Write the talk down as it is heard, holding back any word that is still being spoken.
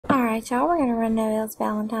Alright, y'all, we're going to run Noel's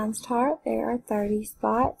Valentine's Tart. There are 30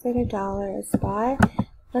 spots at $1 a spot.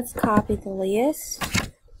 Let's copy the list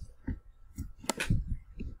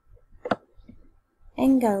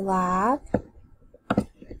and go live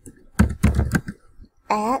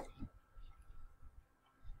at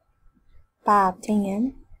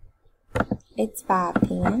 5:10. It's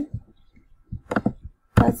 5:10.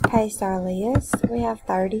 Let's paste our list. We have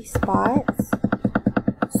 30 spots.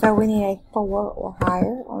 So we need a 4 or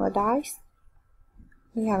higher on the dice.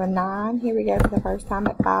 We have a 9. Here we go for the first time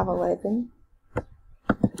at 5:11.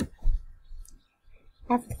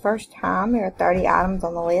 After the first time, there are 30 items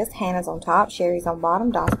on the list. Hannah's on top, Sherry's on bottom.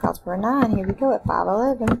 Dice calls for a 9. Here we go at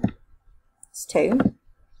 5:11. It's 2,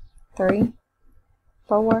 3,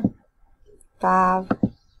 4, 5,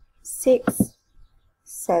 6,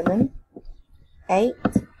 7, 8.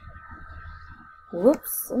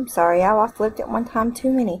 Whoops, I'm sorry, y'all. I flipped it one time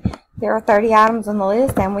too many. There are 30 items on the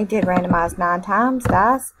list, and we did randomize 9 times.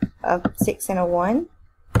 Dice, a 6 and a 1.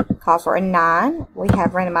 Call for a 9. We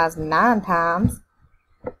have randomized 9 times.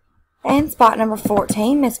 And spot number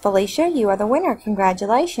 14, Miss Felicia, you are the winner.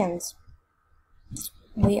 Congratulations.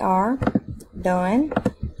 We are done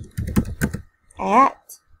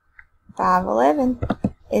at 5:11.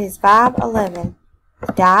 It is 5:11.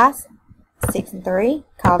 Dice, 6 and 3,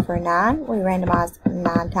 called for a 9. We randomized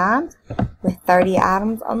 9 times with 30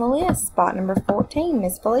 items on the list. Spot number 14,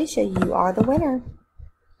 Miss Felicia, you are the winner.